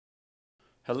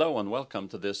Hello and welcome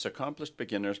to this Accomplished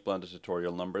Beginners Blender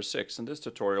tutorial number 6. In this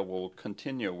tutorial we'll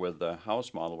continue with the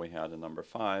house model we had in number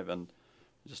 5 and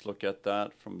just look at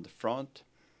that from the front.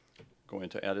 Go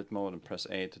into edit mode and press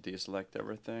A to deselect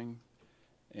everything.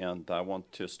 And I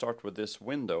want to start with this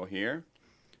window here,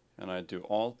 and I do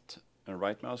Alt and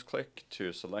right mouse click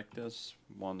to select this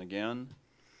one again,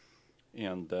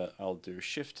 and I'll do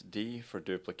Shift D for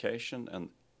duplication and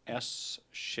S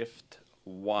Shift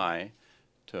Y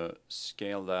to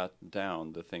scale that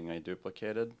down, the thing I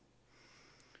duplicated.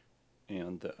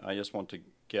 And I just want to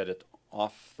get it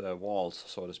off the walls,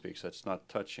 so to speak, so it's not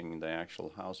touching the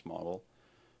actual house model.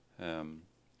 And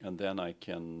then I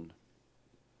can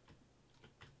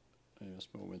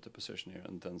just move into position here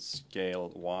and then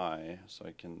scale Y, so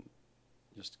I can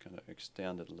just kind of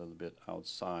extend it a little bit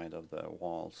outside of the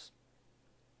walls.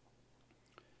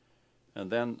 And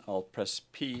then I'll press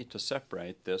P to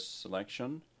separate this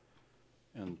selection,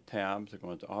 and tab to go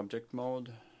into object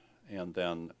mode, and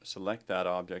then select that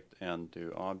object and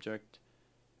do object,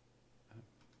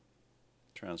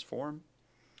 transform,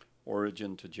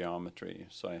 origin to geometry,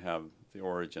 so I have the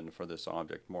origin for this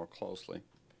object more closely.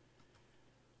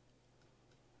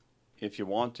 If you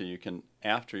want to, you can,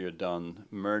 after you're done,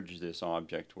 merge this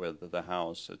object with the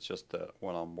house. It's just that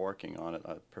when I'm working on it,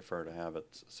 I prefer to have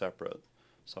it separate,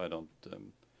 so I don't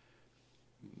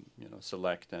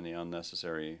select any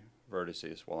unnecessary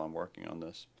vertices while I'm working on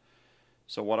this.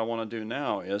 So what I want to do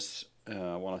now is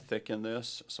I want to thicken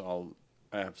this, so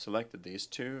I have selected these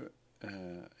two,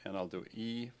 and I'll do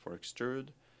E for extrude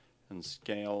and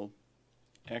scale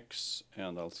X,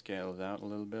 and I'll scale it out a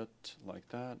little bit like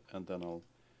that, and then I'll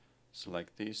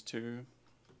select these two,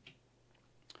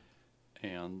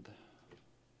 and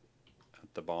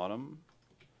at the bottom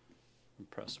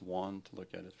and press 1 to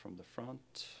look at it from the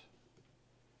front.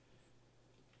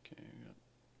 Okay,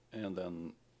 and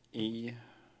then E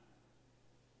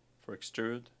for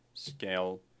extrude,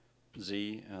 scale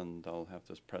Z, and I'll have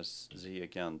to press Z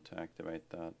again to activate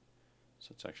that, so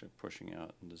it's actually pushing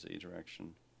out in the Z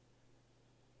direction.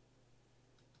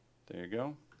 There you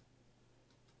go.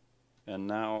 And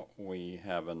now we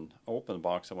have an open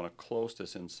box. I want to close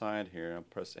this inside here. I'll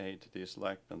press A to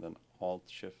deselect, and then Alt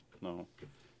Shift, no,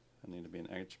 I need to be in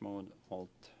edge mode, Alt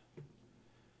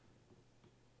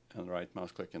and right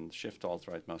mouse click, and Shift Alt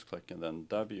right mouse click, and then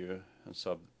W and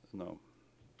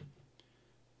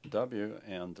W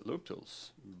and Loop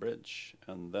Tools, Bridge,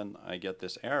 and then I get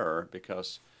this error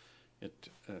because it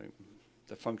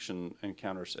the function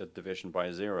encounters a division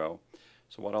by 0.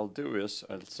 So what I'll do is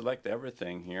I'll select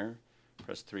everything here,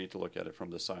 press 3 to look at it from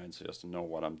the side, so just to know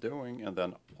what I'm doing, and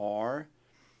then R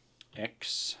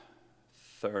X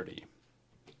 30.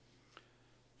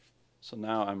 So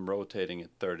now I'm rotating it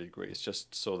 30 degrees,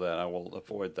 just so that I will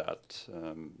avoid that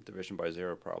division by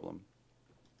 0 problem.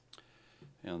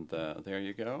 And there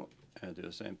you go. I do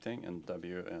the same thing, and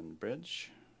W and bridge,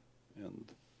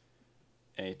 and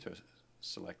A to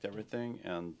select everything,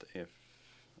 and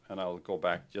I'll go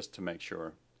back just to make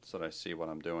sure so that I see what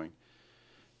I'm doing.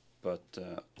 But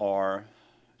R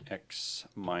X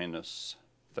minus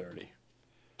 30.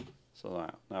 So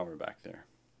now we're back there.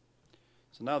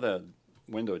 So now the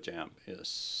window jamb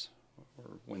is,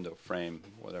 or window frame,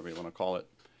 whatever you want to call it.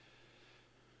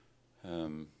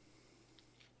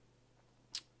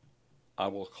 I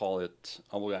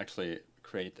will actually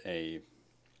create a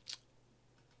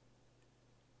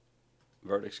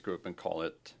vertex group and call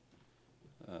it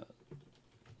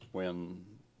wind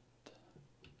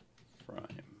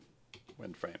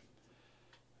frame,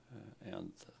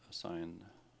 and assign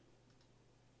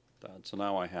that. So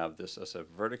now I have this as a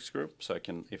vertex group, so I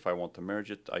can, if I want to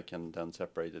merge it, I can then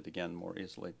separate it again more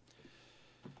easily.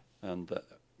 And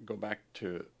go back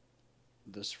to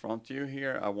this front view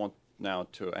here. I want now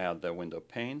to add the window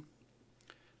pane,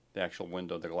 the actual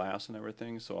window, the glass and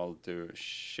everything, so I'll do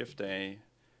Shift A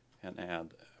and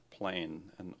add a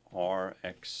plane, and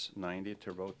RX90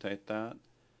 to rotate that,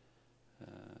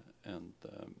 and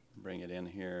bring it in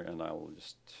here, and I'll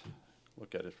just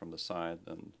look at it from the side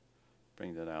and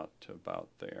bring that out to about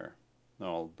there.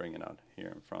 Now I'll bring it out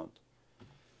here in front.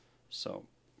 So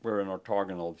we're in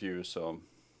orthogonal view, so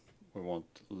we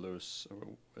won't lose,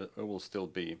 it will still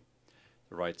be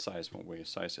the right size when we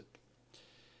size it.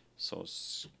 So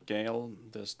scale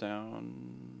this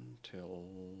down till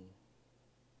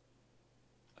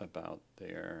about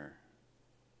there,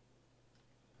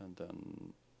 and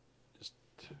then just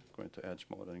go into edge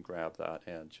mode and grab that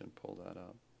edge and pull that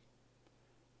up.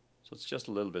 So it's just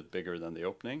a little bit bigger than the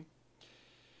opening.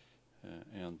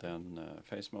 And then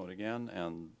face mode again,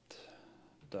 and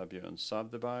W and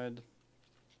subdivide,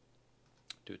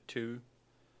 do 2,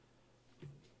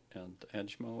 and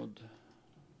edge mode,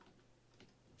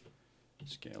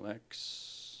 scale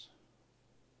X,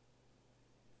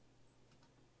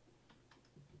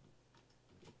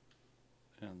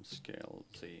 and scale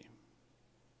Z.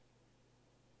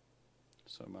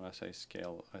 So when I say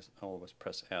scale, I always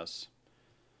press S.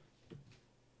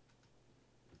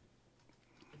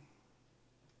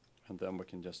 And then we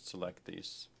can just select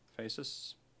these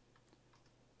faces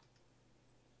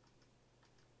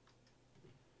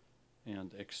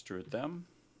and extrude them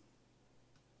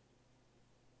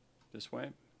this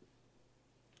way.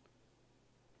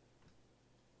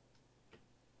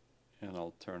 And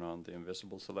I'll turn on the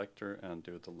invisible selector and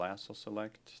do the lasso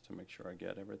select to make sure I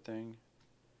get everything.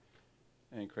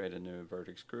 And create a new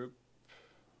vertex group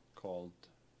called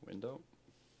window.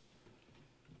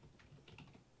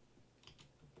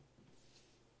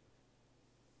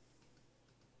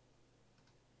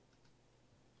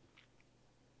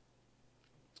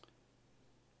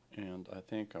 And I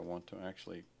think I want to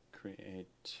actually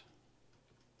create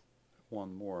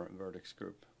one more vertex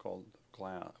group called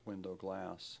window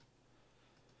glass.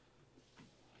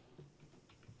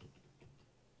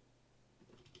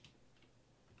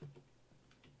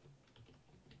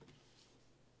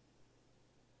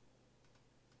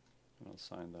 And I'll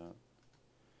assign that.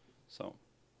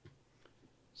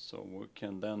 So we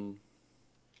can then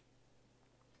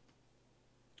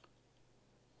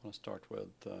start with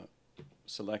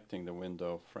selecting the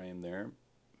window frame there,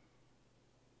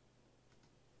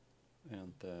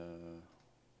 and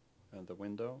the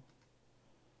window,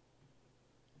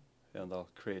 and I'll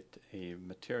create a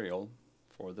material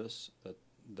for this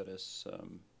that is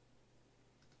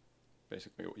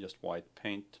basically just white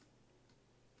paint,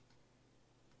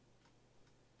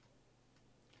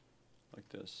 like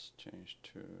this. Change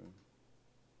to,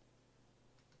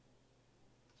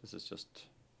 this is just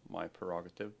my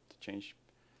prerogative to change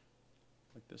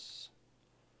like this.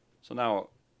 So now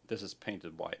this is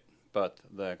painted white, but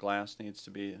the glass needs to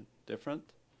be different.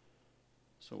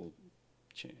 So we'll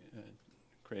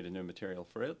create a new material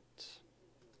for it,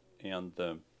 and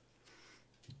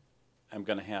I'm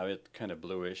going to have it kind of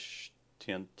bluish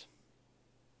tint.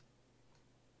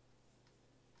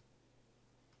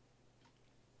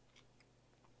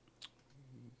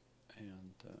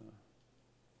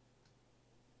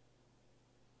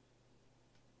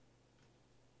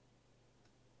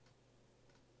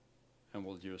 And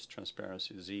we'll use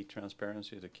transparency, Z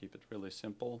transparency, to keep it really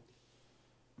simple.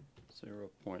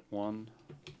 0.1,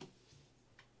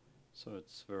 so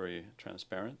it's very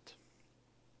transparent.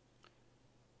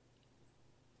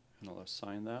 And I'll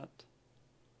assign that.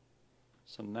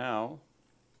 So now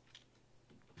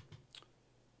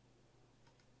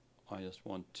I just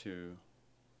want to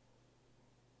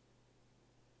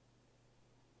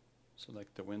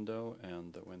select the window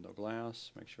and the window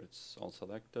glass, make sure it's all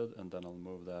selected, and then I'll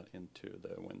move that into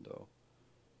the window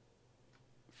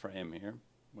frame here,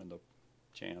 window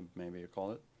jamb maybe you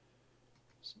call it.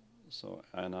 So,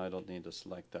 and I don't need to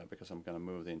select that because I'm going to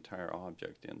move the entire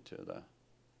object into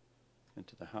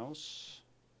the house.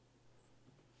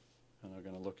 And I'm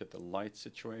going to look at the light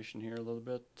situation here a little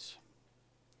bit.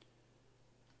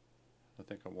 I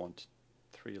think I want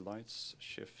 3 lights.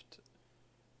 Shift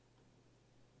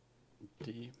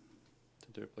D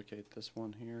to duplicate this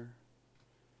one here.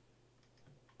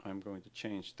 I'm going to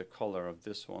change the color of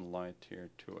this one light here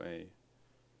to a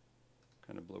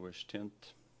kind of bluish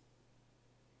tint.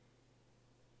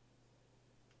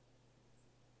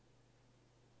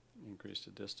 Increase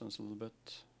the distance a little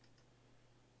bit.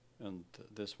 And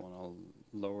this one I'll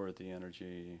lower the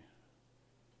energy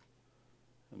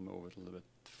and move it a little bit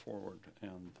forward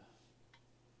and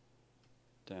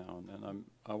down. And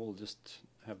I will just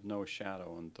have no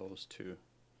shadow on those two.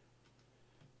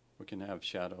 We can have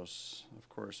shadows, of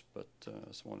course, but I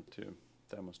just wanted to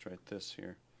demonstrate this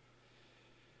here.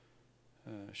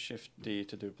 Shift D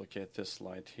to duplicate this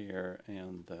light here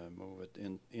and move it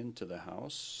into the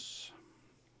house.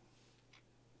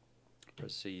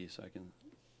 Press C so I can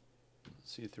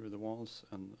see through the walls,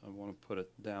 and I want to put it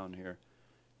down here,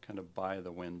 kind of by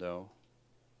the window.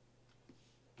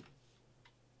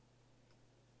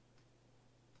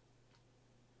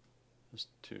 Just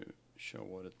to show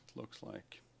what it looks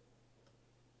like.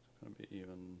 It's going to be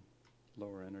even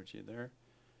lower energy there,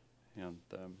 and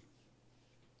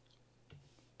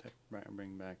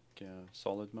bring back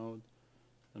solid mode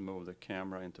and move the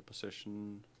camera into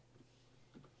position.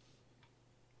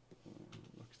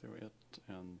 Look through it,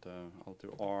 and I'll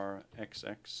do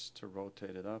RXX to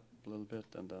rotate it up a little bit,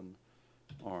 and then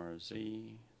RZ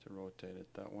to rotate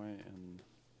it that way. And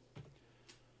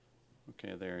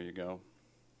okay, there you go.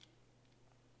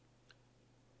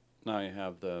 now you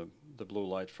have the blue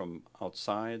light from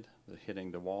outside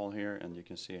hitting the wall here, and you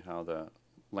can see how the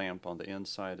lamp on the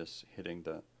inside is hitting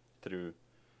through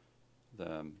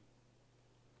the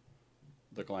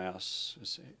glass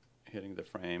is hitting the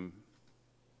frame,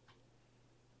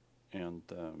 and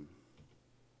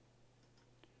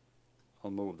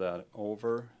I'll move that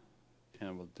over,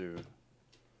 and we'll do,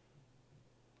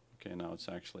 okay, now it's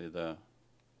actually the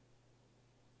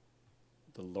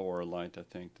lower light, I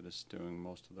think, that is doing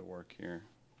most of the work here.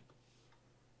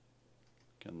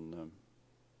 Can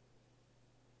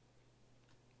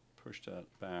push that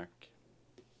back.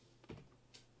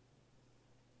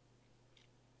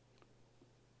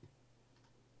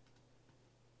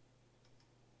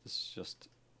 This is just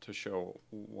to show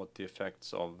what the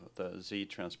effects of the Z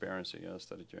transparency is,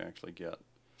 that you actually get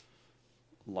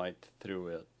light through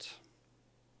it.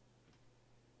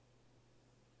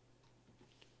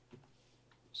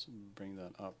 So bring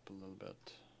that up a little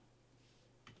bit.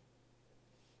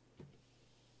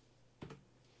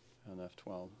 And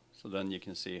F12. So then you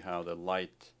can see how the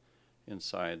light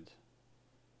inside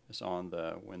is on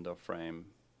the window frame.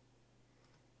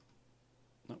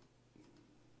 No.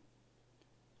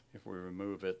 If we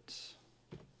remove it,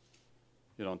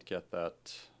 you don't get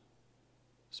that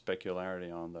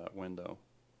specularity on that window.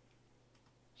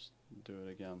 Just do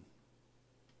it again.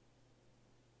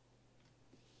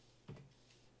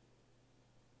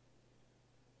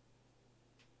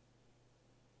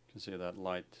 You can see that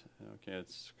light. Okay,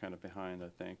 it's kind of behind,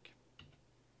 I think.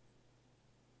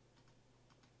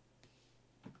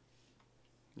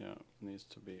 Yeah, it needs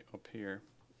to be up here.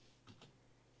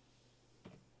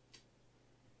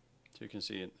 So you can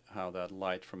see how that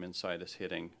light from inside is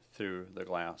hitting through the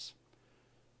glass.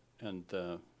 And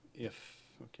okay,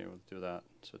 we'll do that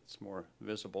so it's more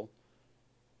visible.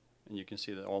 And you can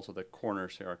see that also the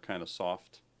corners here are kind of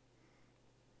soft.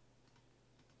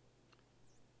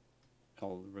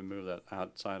 I'll remove that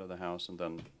outside of the house and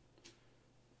then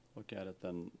look at it.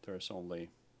 Then there's only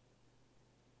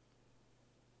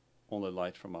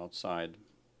light from outside.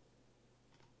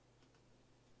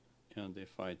 And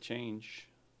if I change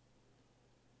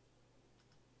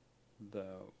the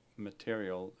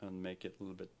material and make it a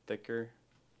little bit thicker,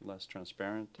 less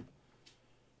transparent,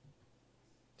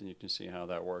 then you can see how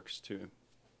that works too.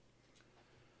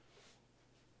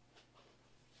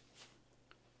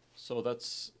 So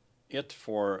that's it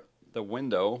for the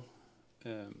window.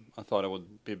 I thought it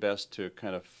would be best to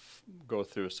kind of go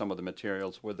through some of the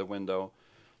materials with the window.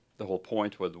 The whole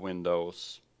point with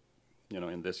windows,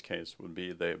 in this case, would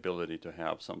be the ability to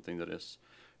have something that is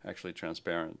actually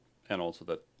transparent, and also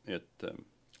that it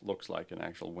looks like an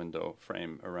actual window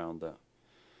frame around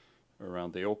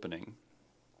the opening.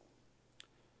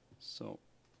 So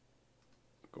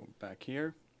go back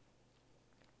here,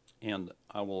 and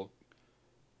I will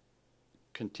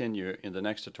continue in the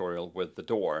next tutorial with the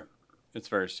door. It's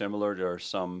very similar. There are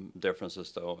some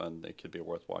differences though, and they could be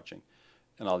worth watching.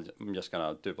 And I'm just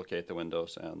going to duplicate the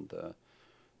windows and,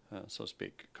 so to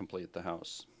speak, complete the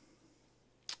house.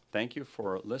 Thank you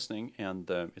for listening, and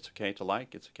it's okay to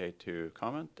like, it's okay to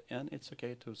comment, and it's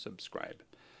okay to subscribe.